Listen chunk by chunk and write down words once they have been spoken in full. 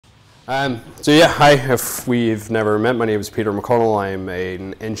So yeah, hi, if we've never met, my name is Peter McConnell. I'm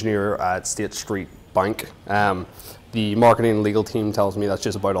an engineer at State Street Bank. The marketing and legal team tells me that's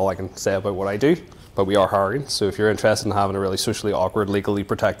just about all I can say about what I do, but we are hiring, so if you're interested in having a really socially awkward, legally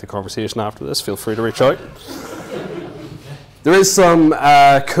protected conversation after this, feel free to reach out. There is some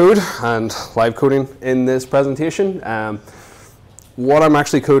code and live coding in this presentation. What I'm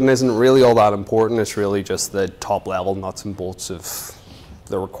actually coding isn't really all that important. It's really just the top level nuts and bolts of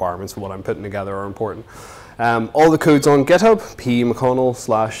the requirements of what I'm putting together are important. All the code's on GitHub,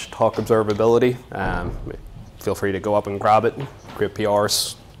 p.mcconnell/talk observability. Feel free to go up and grab it, create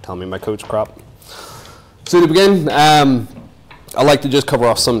PRs, tell me my code's crap. So to begin, I'd like to just cover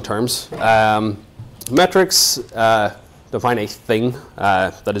off some terms. Metrics define a thing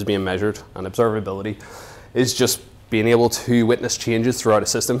that is being measured, and observability is just being able to witness changes throughout a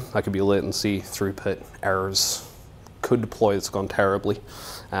system. That could be latency, throughput, errors, code deploy that's gone terribly.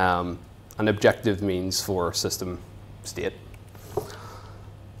 An objective means for system state.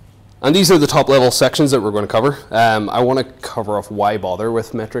 And these are the top level sections that we're going to cover. I want to cover off why bother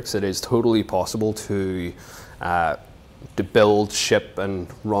with metrics. It is totally possible to build, ship, and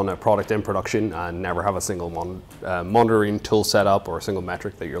run a product in production and never have a single monitoring tool set up or a single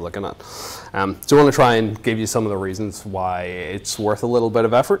metric that you're looking at. So I want to try and give you some of the reasons why it's worth a little bit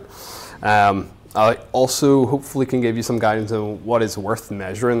of effort. I also hopefully can give you some guidance on what is worth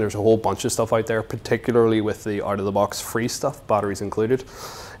measuring. There's a whole bunch of stuff out there, particularly with the out-of-the-box free stuff, batteries included.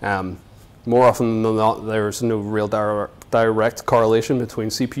 More often than not, there's no real direct correlation between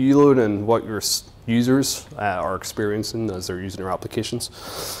CPU load and what your users are experiencing as they're using your applications.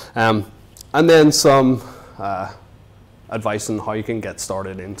 And then some advice on how you can get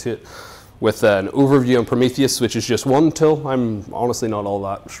started into it, with an overview on Prometheus, which is just one tool. I'm honestly not all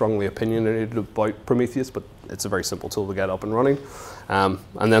that strongly opinionated about Prometheus, but it's a very simple tool to get up and running. And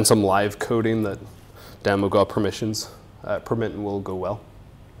then some live coding that demo got permissions, permitting will go well.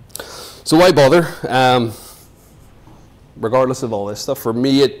 So why bother? Regardless of all this stuff, for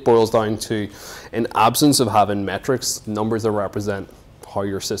me it boils down to, in absence of having metrics, numbers that represent how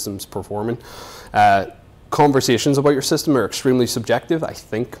your system's performing, conversations about your system are extremely subjective. I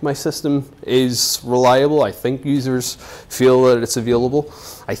think my system is reliable. I think users feel that it's available.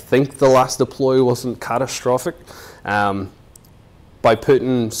 I think the last deploy wasn't catastrophic. By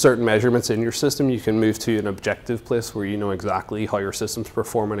putting certain measurements in your system, you can move to an objective place where you know exactly how your system's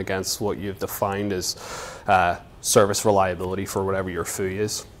performing against what you've defined as service reliability for whatever your FOI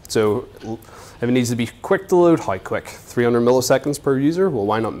is. So if it needs to be quick to load, how quick? 300 milliseconds per user? Well,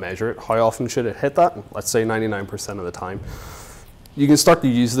 why not measure it? How often should it hit that? Let's say 99% of the time. You can start to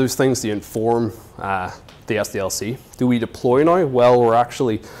use those things to inform the SDLC. Do we deploy now? Well, we're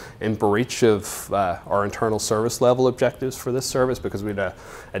actually in breach of our internal service level objectives for this service because we had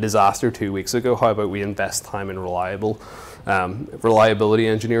a disaster 2 weeks ago. How about we invest time in reliability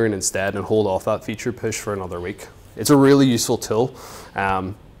engineering instead and hold off that feature push for another week? It's a really useful tool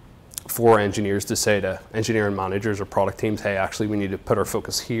for engineers to say to engineering managers or product teams, hey, actually we need to put our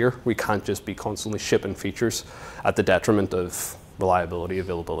focus here. We can't just be constantly shipping features at the detriment of reliability,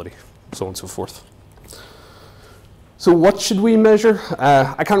 availability, so on and so forth. So what should we measure?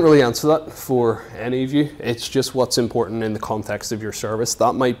 I can't really answer that for any of you. It's just what's important in the context of your service.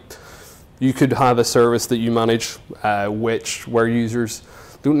 You could have a service that you manage where users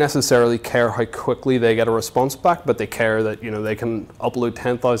don't necessarily care how quickly they get a response back, but they care that they can upload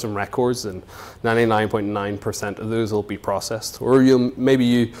 10,000 records and 99.9% of those will be processed. Or maybe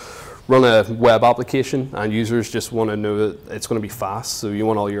you run a web application and users just want to know that it's going to be fast, so you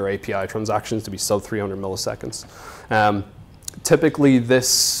want all your API transactions to be sub 300 milliseconds. Typically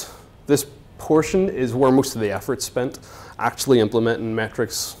this portion is where most of the effort's spent. Actually implementing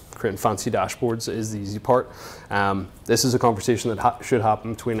metrics, creating fancy dashboards is the easy part. This is a conversation that should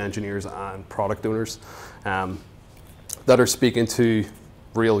happen between engineers and product owners that are speaking to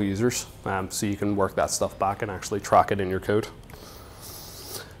real users, so you can work that stuff back and actually track it in your code.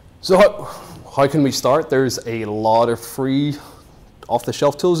 So how can we start? There's a lot of free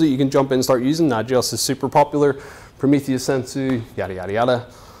off-the-shelf tools that you can jump in and start using. Nagios is super popular, Prometheus, Sensu, yada, yada, yada.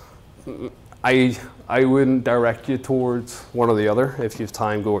 I wouldn't direct you towards one or the other. If you have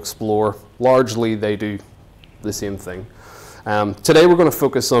time, go explore. Largely, they do the same thing. Today, we're going to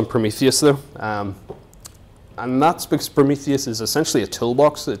focus on Prometheus, though. And that's because Prometheus is essentially a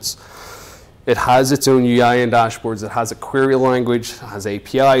toolbox. It has its own UI and dashboards. It has a query language. It has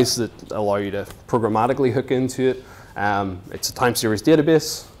APIs that allow you to programmatically hook into it. It's a time series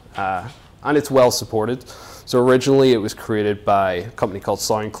database, and it's well supported. So originally it was created by a company called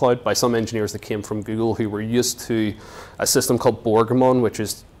SoundCloud, by some engineers that came from Google who were used to a system called Borgmon, which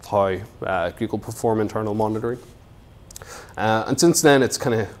is how Google perform internal monitoring. And since then it's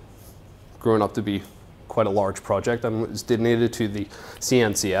kind of grown up to be quite a large project and was donated to the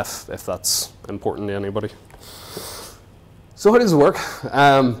CNCF, if that's important to anybody. So how does it work?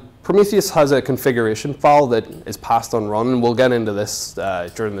 Prometheus has a configuration file that is passed on run, and we'll get into this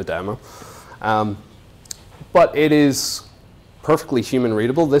during the demo. But it is perfectly human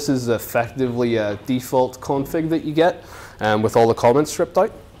readable. This is effectively a default config that you get with all the comments stripped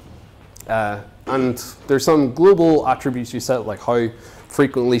out. And there's some global attributes you set, like how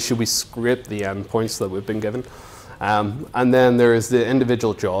frequently should we scrape the endpoints that we've been given. And then there's the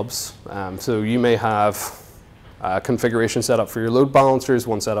individual jobs. So you may have configuration set up for your load balancers,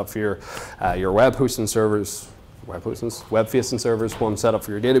 one set up for your web hosting servers, web-facing servers, one set up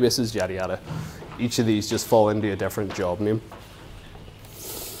for your databases, yada yada. Each of these just fall into a different job name.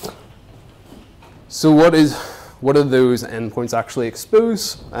 So what do those endpoints actually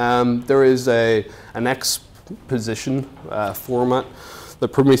expose? There is an exposition format that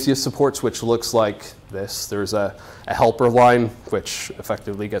Prometheus supports, which looks like this. There's a helper line, which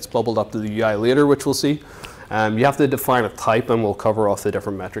effectively gets bubbled up to the UI later, which we'll see. You have to define a type, and we'll cover off the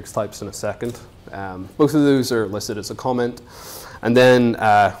different metrics types in a second. Both of those are listed as a comment. And then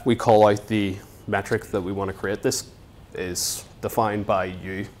we call out the metric that we want to create. This is defined by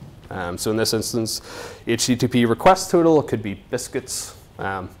you. So in this instance, HTTP request total, it could be biscuits.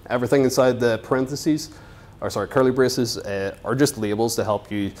 Everything inside the parentheses, or sorry, curly braces, are just labels to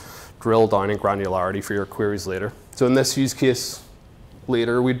help you drill down in granularity for your queries later. So in this use case,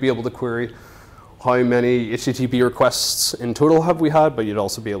 later we'd be able to query how many HTTP requests in total have we had, but you'd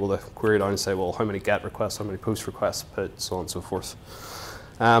also be able to query down and say, well, how many GET requests, how many POST requests, PIT, so on and so forth.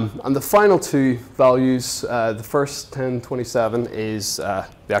 And the final two values, the first 1027 is the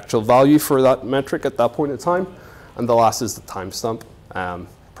actual value for that metric at that point in time, and the last is the timestamp.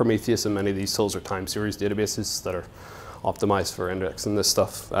 Prometheus and many of these tools are time series databases that are optimized for indexing this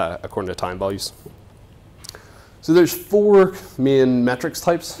stuff according to time values. So there's 4 main metrics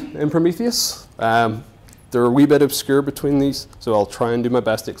types in Prometheus. They're a wee bit obscure between these, so I'll try and do my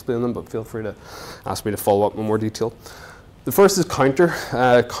best to explain them, but feel free to ask me to follow up in more detail. The first is counter.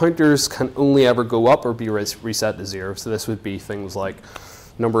 Counters can only ever go up or be reset to 0. So this would be things like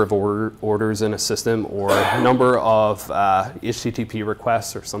number of orders in a system, or number of HTTP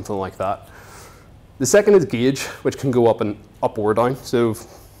requests, or something like that. The second is gauge, which can go up or down. So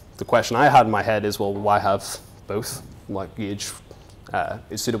the question I had in my head is, well, why have both? Like, gauge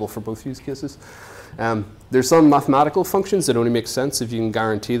is suitable for both use cases. There's some mathematical functions that only make sense if you can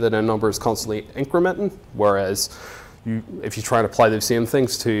guarantee that a number is constantly incrementing, whereas if you try and apply those same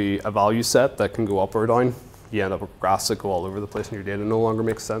things to a value set that can go up or down, you end up with graphs that go all over the place and your data no longer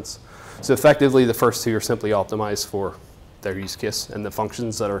makes sense. So effectively, the first two are simply optimized for their use case and the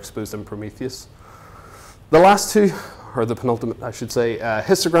functions that are exposed in Prometheus. The last two, or the penultimate, I should say,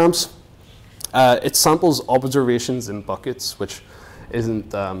 histograms. It samples observations in buckets, which isn't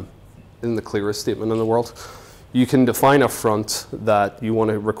the clearest statement in the world. You can define up front that you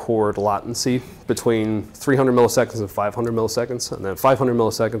want to record latency between 300 milliseconds and 500 milliseconds, and then 500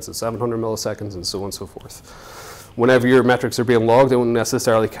 milliseconds and 700 milliseconds, and so on and so forth. Whenever your metrics are being logged, it won't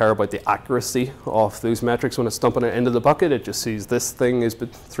necessarily care about the accuracy of those metrics when it's dumping it into the bucket. It just sees this thing is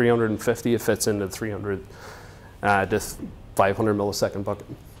 350, it fits into 300 this 500 millisecond bucket.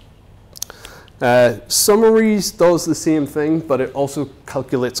 Summaries does the same thing, but it also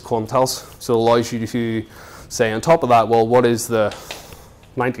calculates quantiles, so it allows you to say on top of that, well, what is the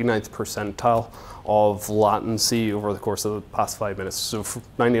 99th percentile of latency over the course of the past 5 minutes? So for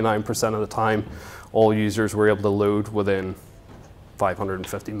 99% of the time, all users were able to load within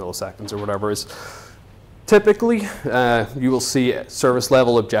 550 milliseconds or whatever it is. Typically, you will see service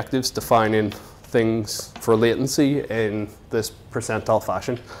level objectives defining things for latency in this percentile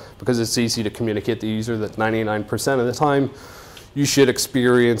fashion, because it's easy to communicate to the user that 99% of the time you should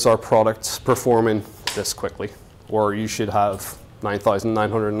experience our products performing this quickly, or you should have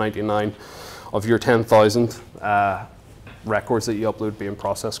 9,999 of your 10,000 records that you upload being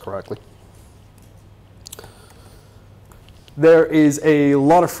processed correctly. There is a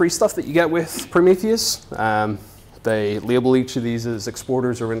lot of free stuff that you get with Prometheus. They label each of these as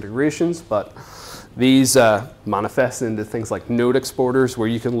exporters or integrations, but these manifest into things like node exporters, where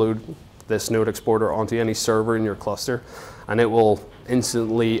you can load this node exporter onto any server in your cluster, and it will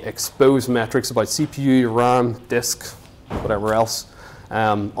instantly expose metrics about CPU, RAM, disk, whatever else,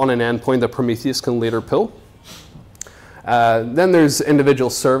 on an endpoint that Prometheus can later pull. Then there's individual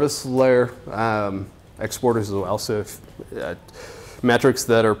service layer exporters as well. So if, metrics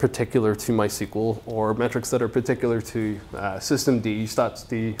that are particular to MySQL or metrics that are particular to systemd,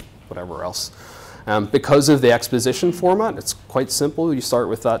 statsd, whatever else. Because of the exposition format, it's quite simple. You start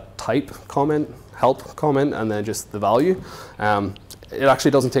with that type comment, help comment, and then just the value. It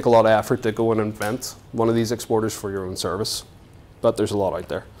actually doesn't take a lot of effort to go and invent one of these exporters for your own service, but there's a lot out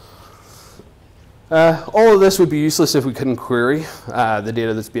there. All of this would be useless if we couldn't query the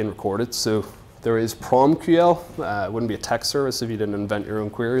data that's being recorded. So there is PromQL. It wouldn't be a text service if you didn't invent your own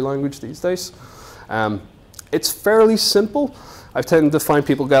query language these days. It's fairly simple. I've tended to find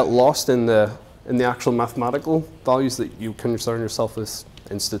people get lost in the actual mathematical values that you concern yourself with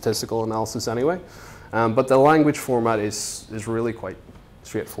in statistical analysis anyway. But the language format is really quite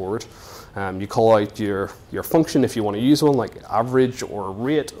straightforward. You call out your function if you want to use one, like average or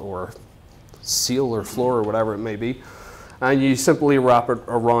rate or seal or floor or whatever it may be. And you simply wrap it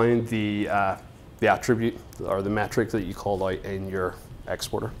around the attribute or the metric that you called out in your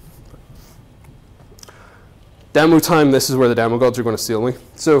exporter. Demo time, this is where the demo gods are going to steal me.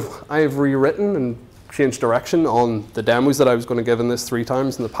 So I have rewritten and changed direction on the demos that I was going to give in this 3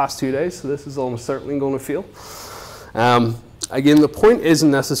 times in the past 2 days, so this is almost certainly going to fail. Again, the point isn't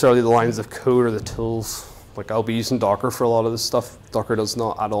necessarily the lines of code or the tools. Like I'll be using Docker for a lot of this stuff. Docker does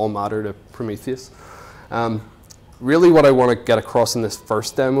not at all matter to Prometheus. Really what I want to get across in this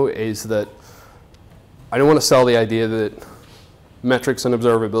first demo is that I don't want to sell the idea that metrics and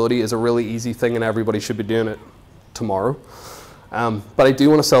observability is a really easy thing and everybody should be doing it tomorrow. But I do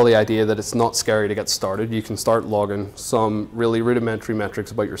want to sell the idea that it's not scary to get started. You can start logging some really rudimentary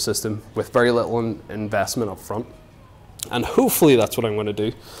metrics about your system with very little investment up front. And hopefully that's what I'm going to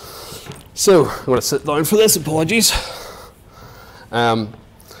do. So I'm going to sit down for this, apologies.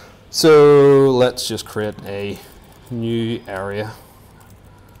 So let's just create a new area.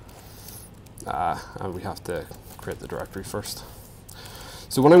 And we have to create the directory first.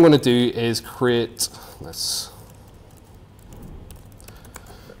 So what I'm going to do is create,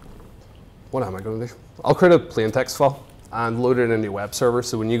 what am I going to do? I'll create a plain text file and load it into a web server.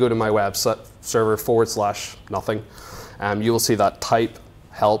 So when you go to my web server /nothing, you will see that type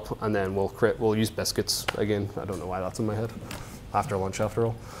help, and then we'll use biscuits again. I don't know why that's in my head. After lunch, after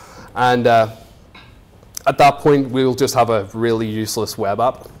all. And at that point, we'll just have a really useless web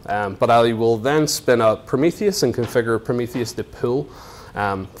app. But I will then spin up Prometheus and configure Prometheus to pull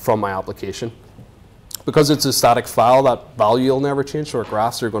from my application. Because it's a static file, that value will never change, so our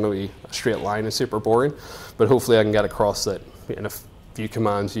graphs are going to be a straight line and super boring. But hopefully I can get across that in a few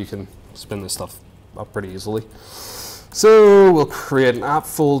commands you can spin this stuff up pretty easily. So we'll create an app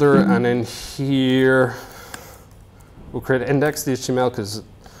folder, and in here we'll create index.html because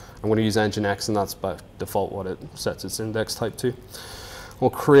I'm going to use Nginx, and that's by default what it sets its index type to. We'll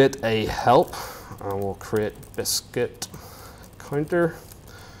create a help, and we'll create biscuit counter.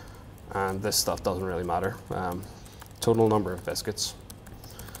 And this stuff doesn't really matter. Total number of biscuits.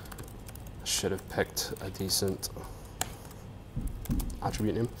 I should have picked a decent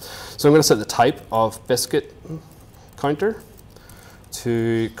attribute name. So I'm going to set the type of biscuit counter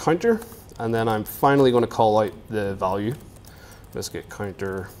to counter, and then I'm finally going to call out the value. Biscuit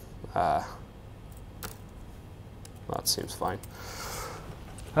counter. That seems fine.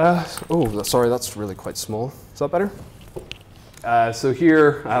 Oh, sorry, that's really quite small. Is that better? So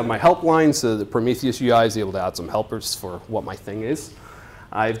here I have my help line, so the Prometheus UI is able to add some helpers for what my thing is.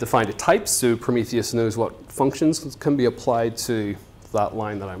 I've defined a type, so Prometheus knows what functions can be applied to that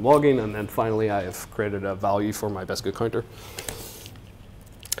line that I'm logging, and then finally I have created a value for my biscuit counter.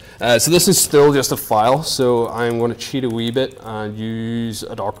 So this is still just a file, so I'm going to cheat a wee bit and use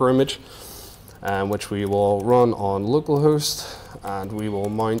a Docker image, which we will run on localhost, and we will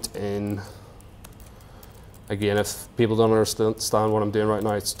mount in. Again, if people don't understand what I'm doing right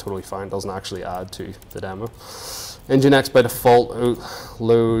now, it's totally fine. It doesn't actually add to the demo. Nginx by default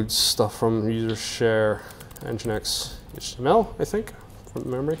loads stuff from user share Nginx HTML, I think, from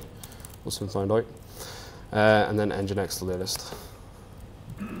memory. We'll soon find out. And then Nginx the latest.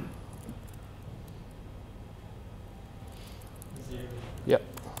 Yep.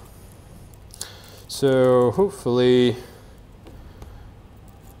 So hopefully,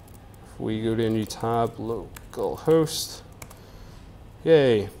 we go to a new tab, localhost.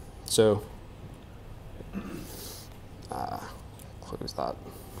 Yay. So, close that.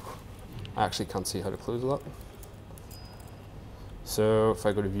 I actually can't see how to close that. So if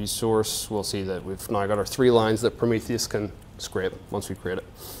I go to view source, we'll see that we've now got our 3 lines that Prometheus can scrape once we create it.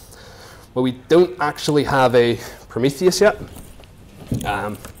 But we don't actually have a Prometheus yet.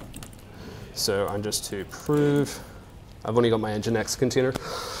 So I'm just to prove, I've only got my Nginx container.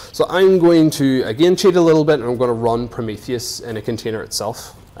 So I'm going to, again, cheat a little bit, and I'm going to run Prometheus in a container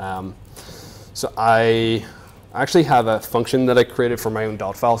itself. So I actually have a function that I created for my own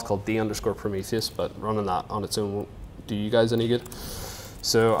dot files called d_Prometheus, but running that on its own won't do you guys any good.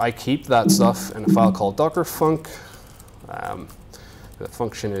 So I keep that stuff in a file called dockerfunc. The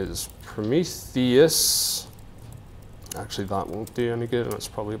function is Prometheus. Actually, that won't do any good, and it's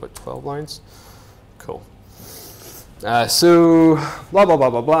probably about 12 lines. Cool. So blah, blah, blah,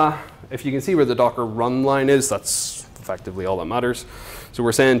 blah, blah. If you can see where the Docker run line is, that's effectively all that matters. So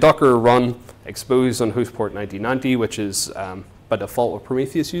we're saying Docker run exposed on host port 9090, which is by default what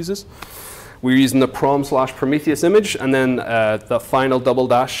Prometheus uses. We're using the prom/Prometheus image, and then the final double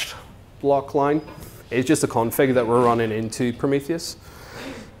dash block line is just a config that we're running into Prometheus.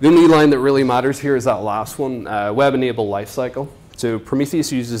 The only line that really matters here is that last one, web enable lifecycle. So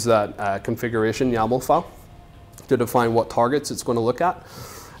Prometheus uses that configuration YAML file to define what targets it's going to look at.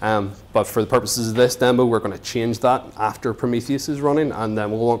 But for the purposes of this demo, we're going to change that after Prometheus is running, and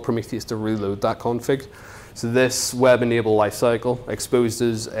then we'll want Prometheus to reload that config. So this web enable lifecycle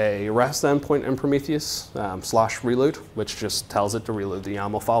exposes a REST endpoint in Prometheus /reload, which just tells it to reload the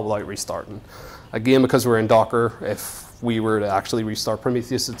YAML file without restarting. Again, because we're in Docker, if we were to actually restart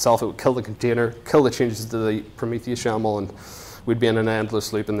Prometheus itself, it would kill the container, kill the changes to the Prometheus YAML, and we'd be in an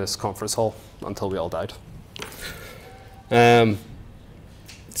endless loop in this conference hall until we all died.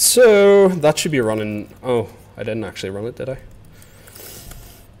 So that should be running. Oh, I didn't actually run it, did I?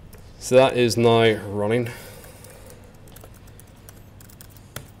 So that is now running.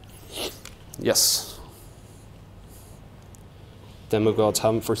 Yes. Demo gods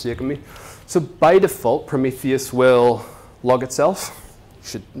haven't forsaken me. So by default, Prometheus will log itself. You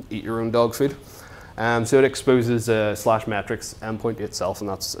should eat your own dog food. So it exposes a /metrics endpoint to itself, and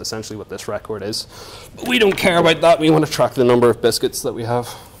that's essentially what this record is. But we don't care about that. We want to track the number of biscuits that we have.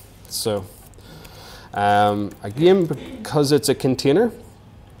 So again, because it's a container,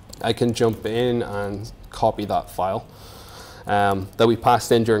 I can jump in and copy that file that we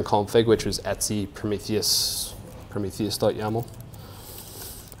passed in during config, which was etc prometheus.yaml.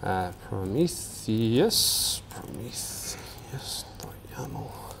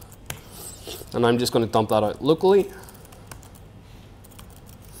 Prometheus.yaml. And I'm just going to dump that out locally.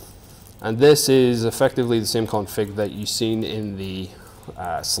 And this is effectively the same config that you've seen in the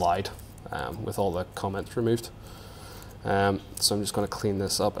slide with all the comments removed. So I'm just going to clean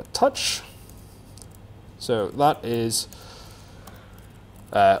this up a touch. So that is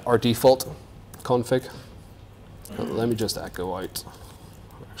our default config. Let me just echo out.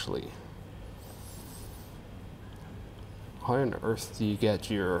 Actually, how on earth do you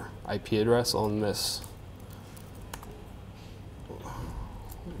get your IP address on this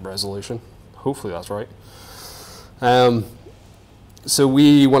resolution? Hopefully that's right. So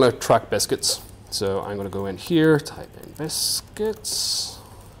we want to track biscuits. So I'm going to go in here, type in biscuits,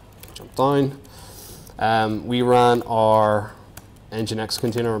 jump down. We ran our Nginx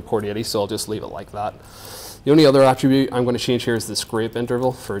container on port 80, so I'll just leave it like that. The only other attribute I'm going to change here is the scrape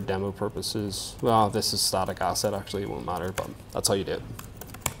interval for demo purposes. Well, this is static asset, actually, it won't matter, but that's how you do it.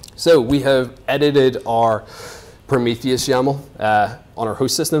 So we have edited our Prometheus YAML on our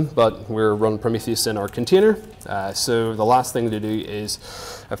host system, but we're running Prometheus in our container. So the last thing to do is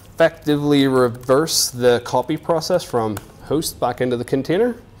effectively reverse the copy process from host back into the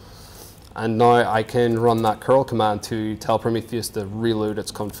container. And now I can run that curl command to tell Prometheus to reload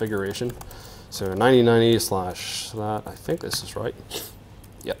its configuration. So 9090/that, I think this is right.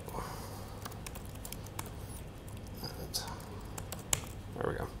 Yep. And there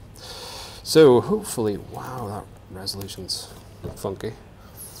we go. So hopefully, wow, that resolution's funky.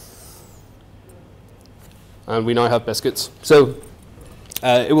 And we now have biscuits. So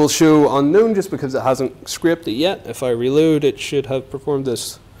it will show unknown just because it hasn't scraped it yet. If I reload, it should have performed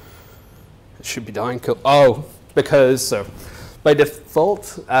this. It should be down. Oh, because so. By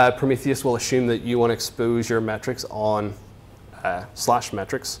default, Prometheus will assume that you want to expose your metrics on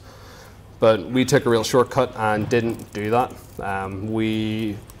 /metrics, but we took a real shortcut and didn't do that.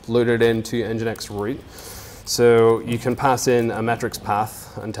 We loaded into Nginx root, so you can pass in a metrics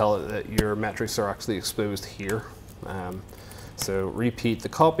path and tell it that your metrics are actually exposed here. So repeat the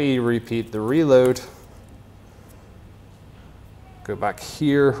copy, repeat the reload, go back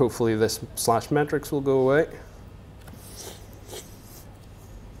here. Hopefully this /metrics will go away.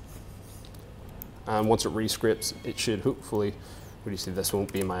 And once it rescripts, it should hopefully, what do you see, this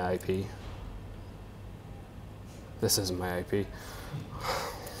won't be my IP. This isn't my IP.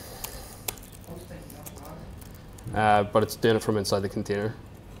 But it's doing it from inside the container.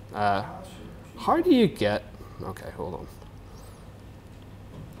 How do you get, okay, hold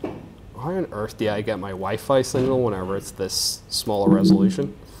on. how on earth do I get my Wi-Fi signal whenever it's this smaller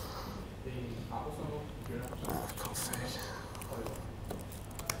resolution?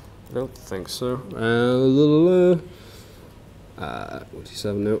 I don't think so.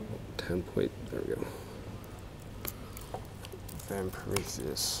 27, no, 10 point, there we go. Then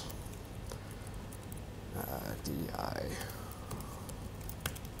Prometheus, DI,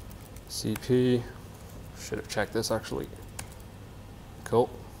 CP, should have checked this actually. Cool.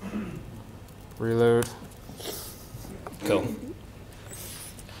 Reload. Cool.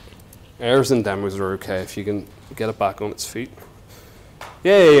 Errors and demos are okay if you can get it back on its feet.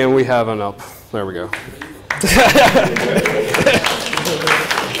 Yay, and we have an up. There we go.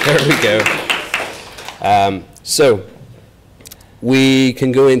 There we go. So we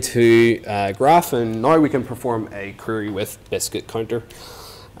can go into graph, and now we can perform a query with biscuit counter,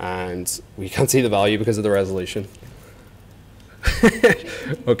 and we can't see the value because of the resolution.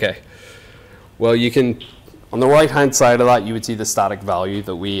 Okay. Well, you can, on the right-hand side of that, you would see the static value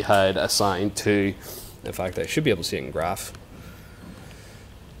that we had assigned to, in fact, I should be able to see it in graph.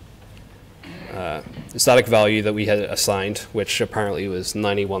 The static value that we had assigned, which apparently was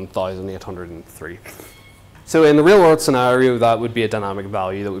 91,803. So in the real world scenario, that would be a dynamic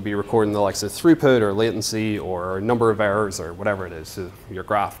value that would be recording the likes of throughput or latency or number of errors or whatever it is. So your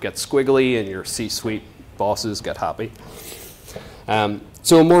graph gets squiggly and your C-suite bosses get happy.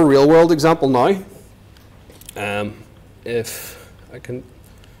 So a more real world example now, if I can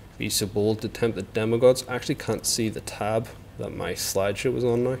be so bold to tempt the demo gods, I actually can't see the tab that my slideshow was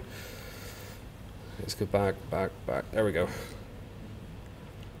on now. Let's go back. There we go.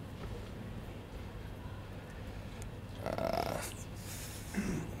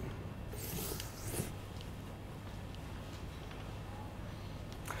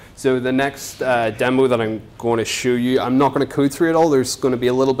 So the next demo that I'm going to show you, I'm not going to code through it all. There's going to be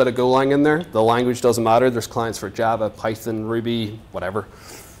a little bit of Golang in there. The language doesn't matter. There's clients for Java, Python, Ruby, whatever.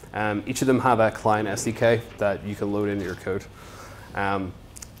 Each of them have a client SDK that you can load into your code.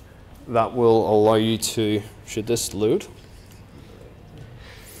 That will allow you to, should this load?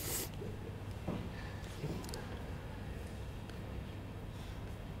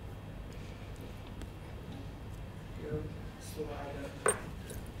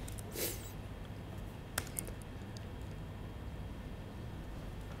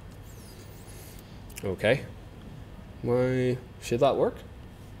 Okay. Should that work?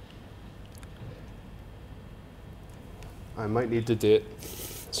 I might need to do it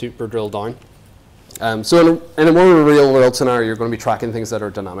super drill down. So in a more real world scenario, you're going to be tracking things that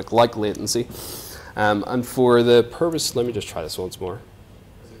are dynamic, like latency. And for the purpose, let me just try this once more.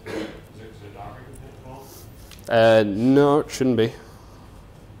 Is it Docker content involved? No, it shouldn't be.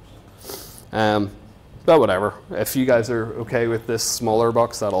 But whatever. If you guys are okay with this smaller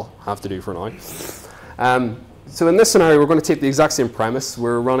box, that'll have to do for now. So in this scenario, we're going to take the exact same premise.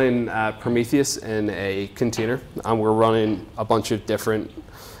 We're running Prometheus in a container, and we're running a bunch of different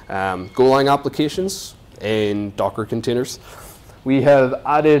Golang applications in Docker containers. We have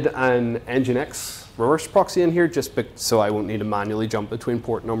added an Nginx reverse proxy in here just so I won't need to manually jump between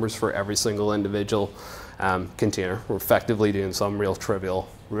port numbers for every single individual container. We're effectively doing some real trivial,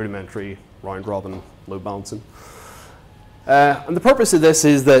 rudimentary, round-robin load balancing. And the purpose of this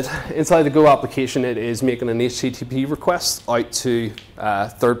is that inside the Go application, it is making an HTTP request out to a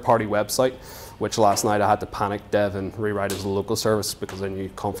third-party website, which last night I had to panic dev and rewrite as a local service because I knew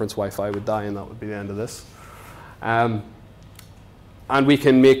conference Wi-Fi would die and that would be the end of this. And we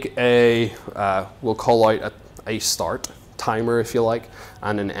can make a, we'll call out a start timer, if you like,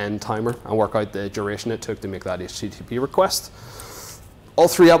 and an end timer, and work out the duration it took to make that HTTP request. All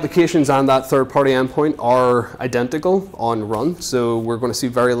three applications and that third-party endpoint are identical on run, so we're going to see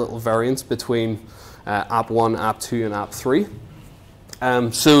very little variance between app 1, app 2, and app 3.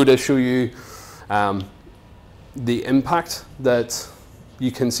 So to show you the impact that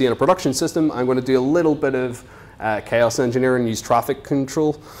you can see in a production system, I'm going to do a little bit of chaos engineering, use traffic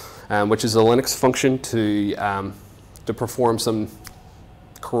control, which is a Linux function to perform some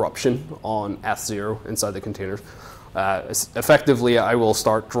corruption on S0 inside the container. Effectively, I will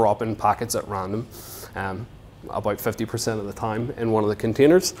start dropping packets at random, about 50% of the time in one of the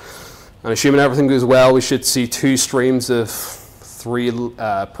containers. And assuming everything goes well, we should see two streams of 3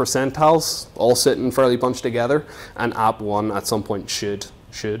 percentiles all sitting fairly bunched together, and app 1 at some point should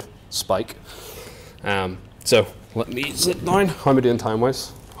spike. So let me sit down. How am I doing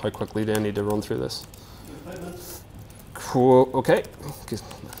time-wise? How quickly do I need to run through this? 5 minutes. Cool. Okay.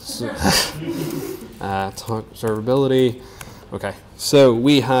 Talk observability. Okay, so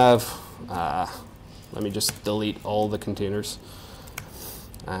we have, let me just delete all the containers.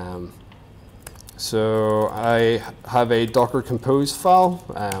 So I have a Docker Compose file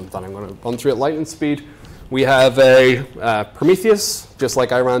that I'm going to run through at lightning speed. We have a Prometheus, just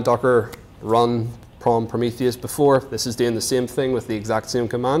like I ran Docker run prom Prometheus before. This is doing the same thing with the exact same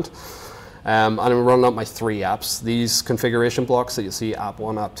command. And I'm running up my 3 apps. These configuration blocks that you see, app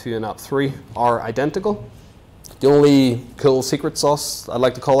 1, app 2, and app 3, are identical. The only cool secret sauce I'd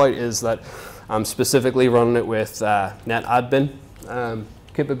like to call out is that I'm specifically running it with netadmin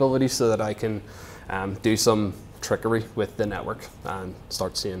capability so that I can do some trickery with the network and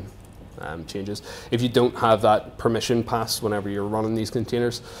start seeing changes. If you don't have that permission pass whenever you're running these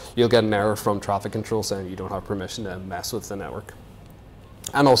containers, you'll get an error from traffic control saying you don't have permission to mess with the network.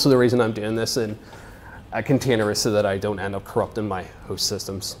 And also the reason I'm doing this in a container is so that I don't end up corrupting my host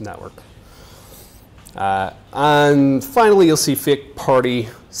system's network. And finally, you'll see fake party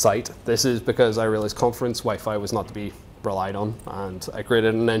site. This is because I realized conference Wi-Fi was not to be relied on, and I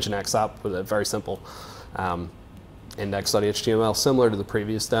created an Nginx app with a very simple index.html, similar to the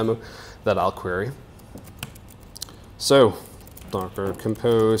previous demo, that I'll query. So, Docker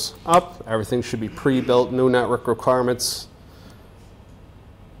Compose up, everything should be pre-built, no network requirements,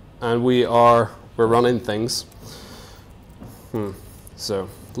 and we're running things. So,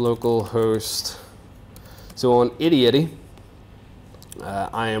 localhost. So on 8080,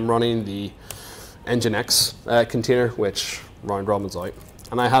 I am running the Nginx container, which round robins out.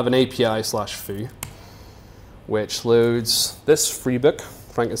 And I have an API/foo, which loads this free book,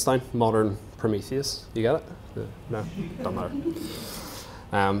 Frankenstein, Modern Prometheus. You got it? No, don't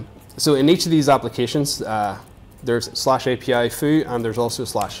matter. So in each of these applications, there's /API/foo, and there's also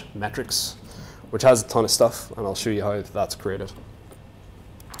 /metrics, which has a ton of stuff, and I'll show you how that's created.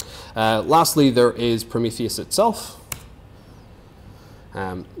 Lastly, there is Prometheus itself.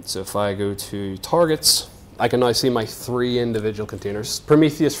 So if I go to targets, I can now see my 3 individual containers.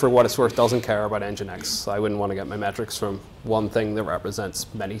 Prometheus, for what it's worth, doesn't care about Nginx. I wouldn't want to get my metrics from one thing that represents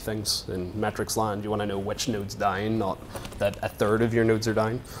many things. In metrics land, you want to know which node's dying, not that a third of your nodes are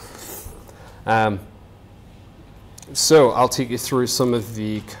dying. So I'll take you through some of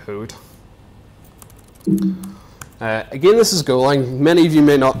the code. Again, this is Golang. Many of you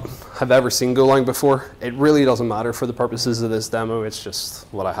may not have ever seen Golang before. It really doesn't matter for the purposes of this demo. It's just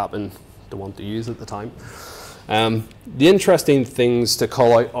what I happen to want to use at the time. The interesting things to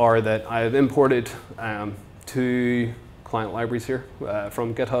call out are that I have imported 2 client libraries here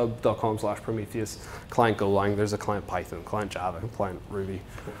from github.com/Prometheus. Client Golang, there's a client Python, client Java, client Ruby.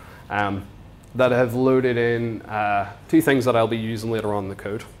 That have loaded in 2 things that I'll be using later on in the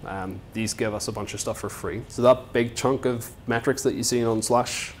code. These give us a bunch of stuff for free. So that big chunk of metrics that you see on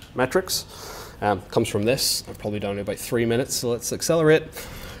 /metrics comes from this. I'm probably down to about 3 minutes, so let's accelerate.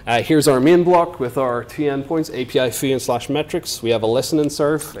 Here's our main block with our 2 endpoints, API/foo and /metrics. We have a listen and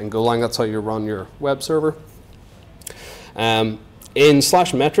serve. In Golang, that's how you run your web server. In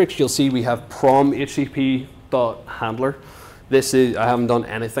 /metrics, you'll see we have prom http.handler. This is, I haven't done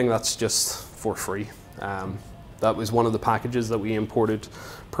anything, that's just for free. That was one of the packages that we imported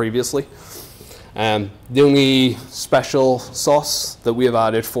previously. The only special sauce that we have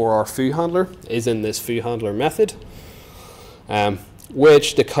added for our foo handler is in this foo handler method,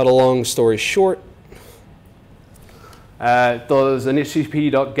 which, to cut a long story short, does an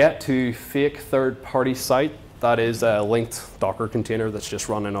http.get to fake third-party site that is a linked Docker container that's just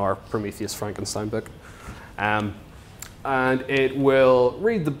running our Prometheus Frankenstein book. And it will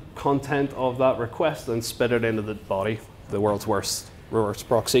read the content of that request and spit it into the body, the world's worst reverse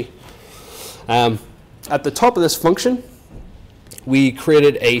proxy. At the top of this function, we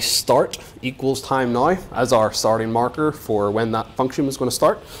created a start equals time now as our starting marker for when that function was going to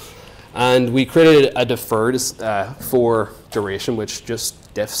start. And we created a deferred for duration, which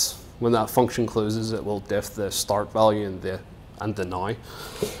just diffs. When that function closes, it will diff the start value and the now.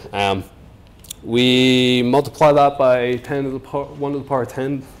 We multiply that by 10 to the power, 1 to the power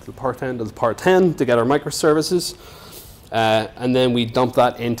 10 to the power 10 to the power 10 to get our microservices. And then we dump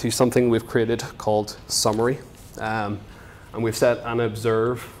that into something we've created called summary. And we've set an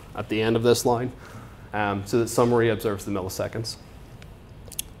observe at the end of this line so that summary observes the milliseconds.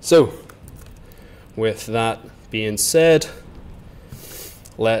 So with that being said,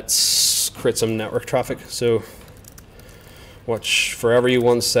 let's create some network traffic. So watch for every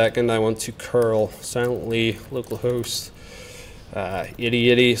 1 second I want to curl silently localhost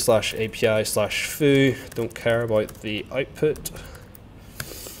 8080/API/foo. Don't care about the output.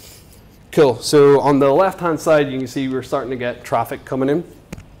 Cool. So on the left hand side you can see we're starting to get traffic coming in.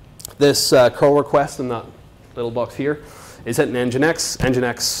 This curl request in that little box here is hitting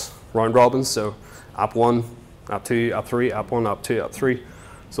Nginx round robin. So app 1, app 2, app 3, app 1, app 2, app 3.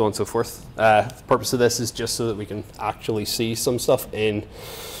 so on and so forth. The purpose of this is just so that we can actually see some stuff in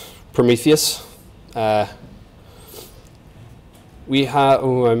Prometheus. We have,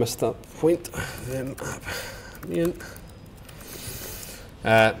 oh, I missed that point.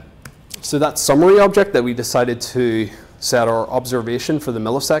 So that summary object that we decided to set our observation for the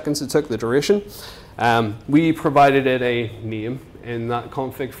milliseconds it took, the duration, we provided it a name in that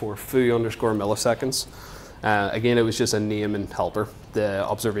config for foo_milliseconds. Again, it was just a name and helper, the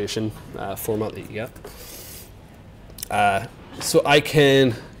observation format that you get. So I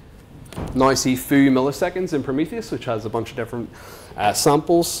can now see foo milliseconds in Prometheus, which has a bunch of different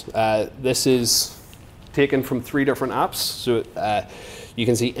samples. This is taken from 3 different apps. So you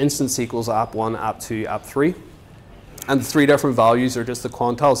can see instance equals app1, app2, app3. And the 3 different values are just the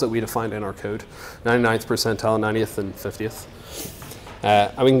quantiles that we defined in our code, 99th percentile, 90th, and 50th.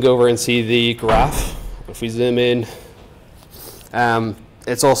 And we can go over and see the graph. If we zoom in,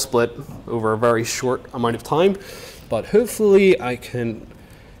 it's all split over a very short amount of time, but hopefully I can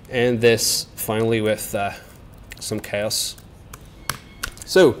end this finally with some chaos.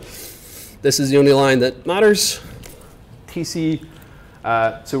 So this is the only line that matters. TC,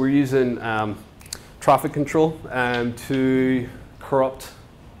 so we're using traffic control to corrupt,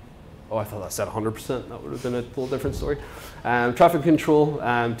 oh, I thought that said 100%, that would have been a little different story. Traffic control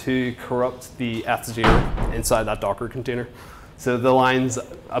to corrupt the F0 inside that Docker container. So the lines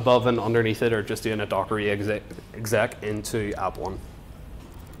above and underneath it are just doing a Docker exec into app1.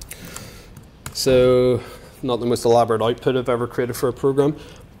 So not the most elaborate output I've ever created for a program,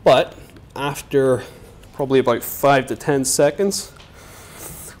 but after probably about 5 to 10 seconds,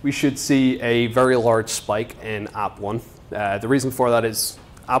 we should see a very large spike in app1. The reason for that is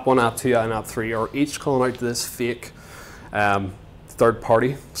app1, app2, and app3 are each calling out to this fake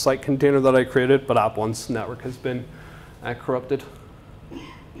third-party site container that I created, but app1's network has been corrupted.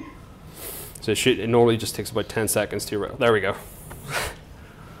 So it normally just takes about 10 seconds to, there we go.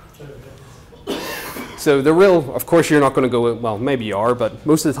 So the real, of course you're not going to go, well maybe you are, but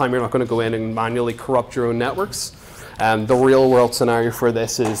most of the time you're not going to go in and manually corrupt your own networks. The real world scenario for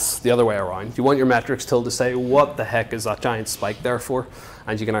this is the other way around. You want your metrics tool to say what the heck is that giant spike there for,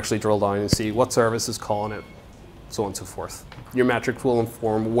 and you can actually drill down and see what service is calling it, so on and so forth. Your metrics will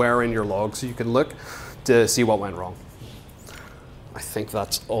inform where in your log, so you can look to see what went wrong. I think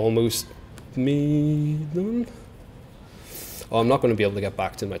that's almost me done. Oh, I'm not going to be able to get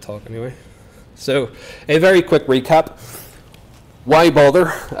back to my talk anyway. So a very quick recap. Why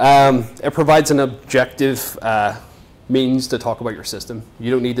bother? It provides an objective means to talk about your system.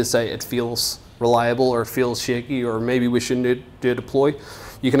 You don't need to say it feels reliable or feels shaky or maybe we shouldn't do a deploy.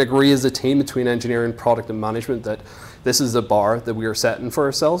 You can agree as a team between engineering, product, and management that this is the bar that we are setting for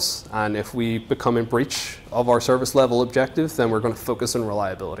ourselves, and if we become in breach of our service level objective, then we're going to focus on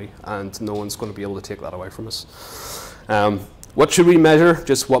reliability, and no one's going to be able to take that away from us. What should we measure?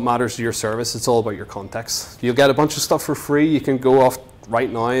 Just what matters to your service. It's all about your context. You'll get a bunch of stuff for free. You can go off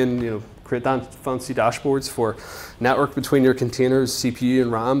right now and create fancy dashboards for network between your containers, CPU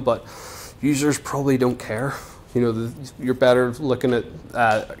and RAM, but users probably don't care. You're better looking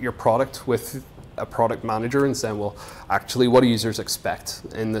at your product with a product manager and saying, well, actually, what do users expect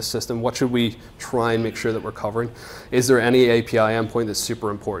in this system? What should we try and make sure that we're covering? Is there any API endpoint that's super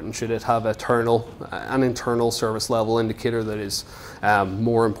important? Should it have an internal service level indicator that is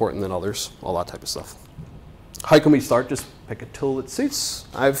more important than others? All that type of stuff. How can we start? Just pick a tool that suits.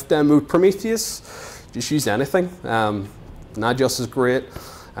 I've demoed Prometheus. Just use anything. Nagios is great.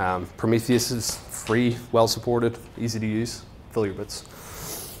 Prometheus is free, well supported, easy to use. Fill your bits.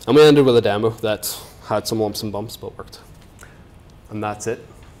 And we ended with a demo that had some lumps and bumps but worked. And that's it.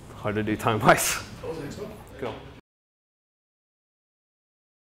 How to do time-wise. That was excellent. Cool.